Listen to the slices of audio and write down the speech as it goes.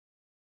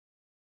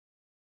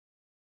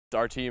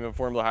Our team of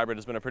Formula Hybrid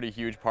has been a pretty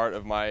huge part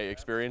of my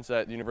experience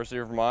at the University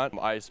of Vermont.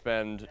 I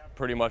spend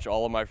pretty much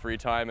all of my free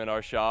time in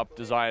our shop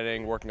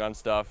designing, working on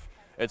stuff.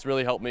 It's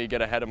really helped me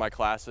get ahead of my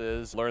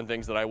classes, learn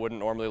things that I wouldn't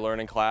normally learn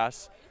in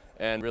class,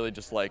 and really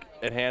just like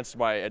enhanced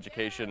my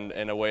education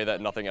in a way that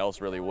nothing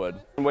else really would.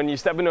 When you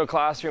step into a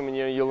classroom and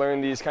you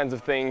learn these kinds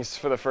of things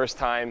for the first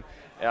time,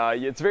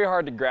 it's very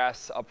hard to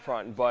grasp up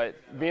front, but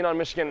being on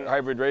Michigan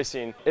Hybrid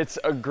Racing, it's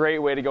a great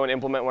way to go and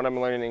implement what I'm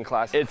learning in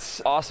class.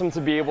 It's awesome to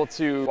be able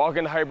to walk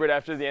into hybrid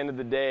after the end of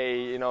the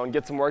day, and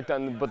get some work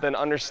done, but then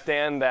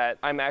understand that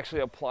I'm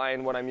actually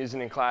applying what I'm using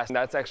in class, and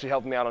that's actually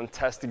helped me out on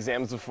test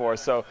exams before.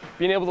 So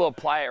being able to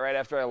apply it right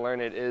after I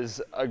learn it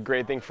is a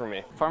great thing for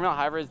me. Formula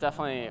Hybrid is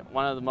definitely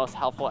one of the most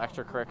helpful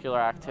extracurricular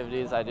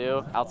activities I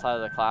do outside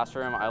of the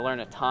classroom. I learn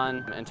a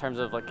ton in terms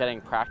of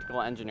getting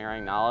practical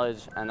engineering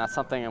knowledge, and that's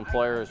something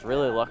employers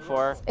really look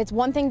for. It's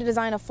one thing to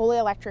design a fully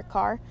electric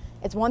car,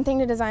 it's one thing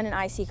to design an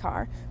IC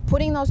car.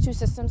 Putting those two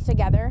systems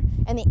together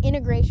and the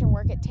integration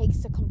work it takes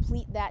to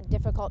complete that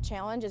difficult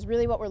challenge is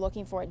really what we're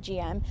looking for at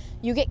GM.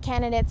 You get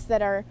candidates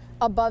that are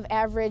above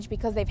average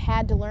because they've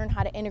had to learn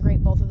how to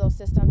integrate both of those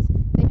systems.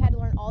 They've had to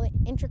learn all the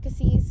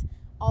intricacies,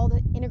 all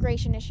the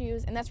integration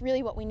issues, and that's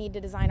really what we need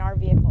to design our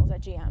vehicles at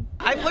GM.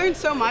 I've learned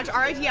so much.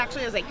 RIT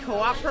actually has a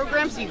co-op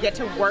program, so you get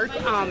to work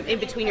in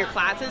between your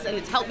classes, and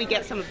it's helped me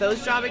get some of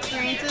those job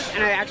experiences,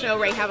 and I actually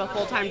already have a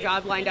full-time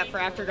job lined up for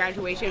after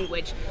graduation,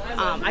 which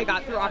I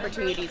got through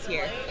opportunities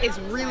here. It's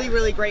really,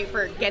 really great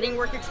for getting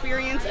work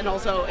experience and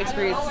also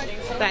experience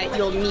that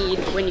you'll need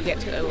when you get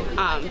to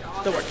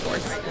the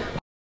workforce.